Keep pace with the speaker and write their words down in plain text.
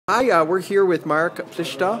Hi, we're here with Mark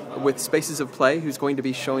Pliszta with Spaces of Play, who's going to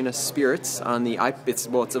be showing us Spirits on the it's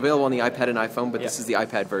available on the iPad and iPhone, but this is the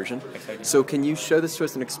iPad version. So can you show this to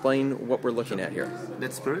us and explain what we're looking at here?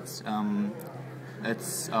 That's Spirits.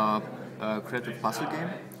 It's a creative puzzle game.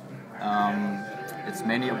 It's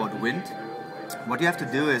mainly about wind. What you have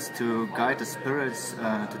to do is to guide the spirits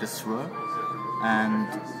to the swirl, and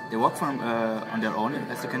they walk from on their own,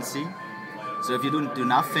 as you can see. So if you do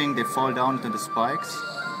nothing, they fall down into the spikes.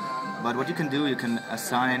 But what you can do, you can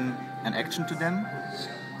assign an action to them.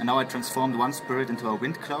 And now I transformed one spirit into a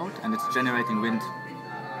wind cloud, and it's generating wind.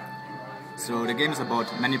 So the game is about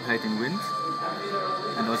manipulating wind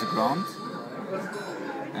and also ground.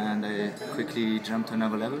 And I quickly jump to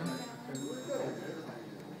another level.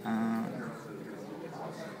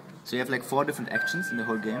 So you have like 4 different actions in the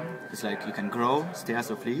whole game. It's like you can grow stairs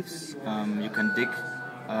of leaves, you can dig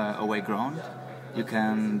away ground, you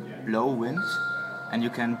can blow wind, and you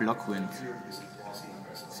can block wind.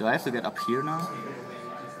 So I have to get up here now.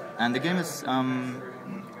 And the game is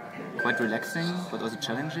quite relaxing, but also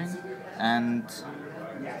challenging. And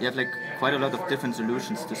you have like quite a lot of different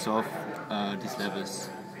solutions to solve these levels.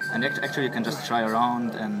 And actually you can just try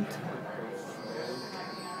around and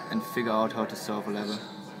figure out how to solve a level.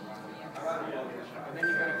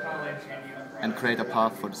 And create a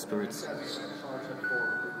path for the spirits.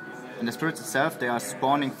 And the spirits itself, they are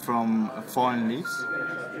spawning from fallen leaves.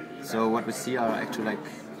 So what we see are actually like,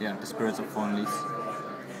 the spirits of fallen leaves.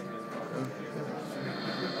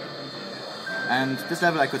 And this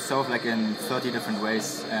level I could solve like in 30 different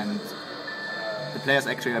ways, and the players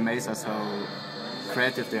actually amaze us how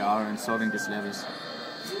creative they are in solving these levels.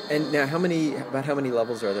 And now, about how many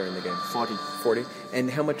levels are there in the game? 40. 40. And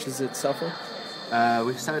how much does it sell for?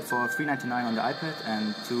 We sell it for $3.99 on the iPad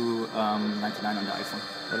and $2.99 on the iPhone.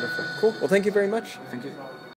 Wonderful. Cool. Well, thank you very much. Thank you.